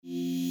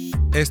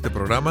Este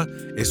programa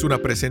es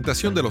una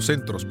presentación de los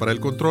Centros para el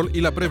Control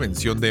y la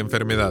Prevención de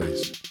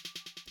Enfermedades.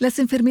 Las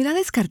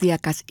enfermedades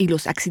cardíacas y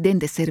los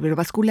accidentes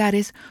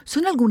cerebrovasculares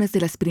son algunas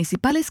de las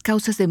principales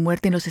causas de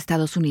muerte en los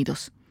Estados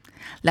Unidos.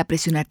 La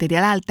presión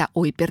arterial alta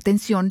o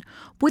hipertensión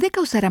puede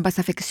causar ambas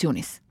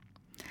afecciones.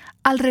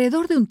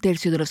 Alrededor de un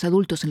tercio de los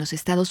adultos en los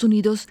Estados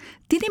Unidos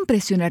tienen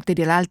presión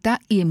arterial alta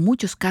y en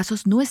muchos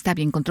casos no está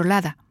bien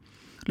controlada.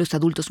 Los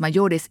adultos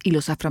mayores y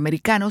los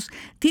afroamericanos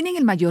tienen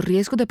el mayor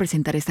riesgo de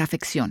presentar esta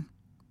afección.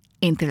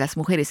 Entre las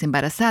mujeres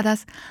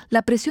embarazadas,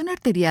 la presión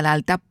arterial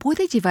alta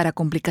puede llevar a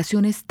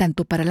complicaciones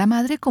tanto para la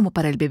madre como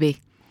para el bebé.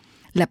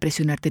 La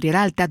presión arterial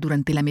alta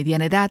durante la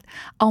mediana edad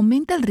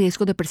aumenta el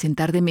riesgo de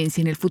presentar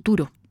demencia en el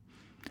futuro.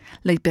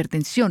 La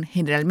hipertensión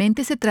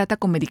generalmente se trata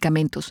con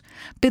medicamentos,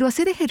 pero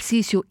hacer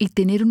ejercicio y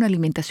tener una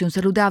alimentación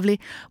saludable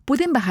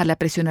pueden bajar la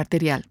presión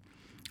arterial.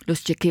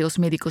 Los chequeos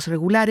médicos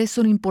regulares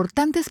son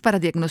importantes para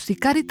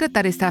diagnosticar y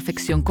tratar esta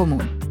afección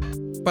común.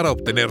 Para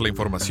obtener la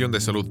información de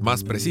salud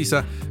más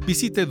precisa,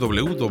 visite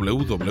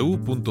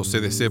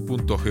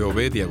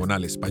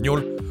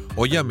www.cdc.gov/español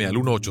o llame al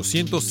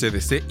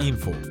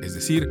 1-800-CDC-INFO, es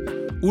decir,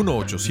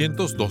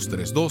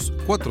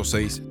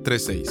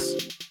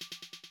 1-800-232-4636.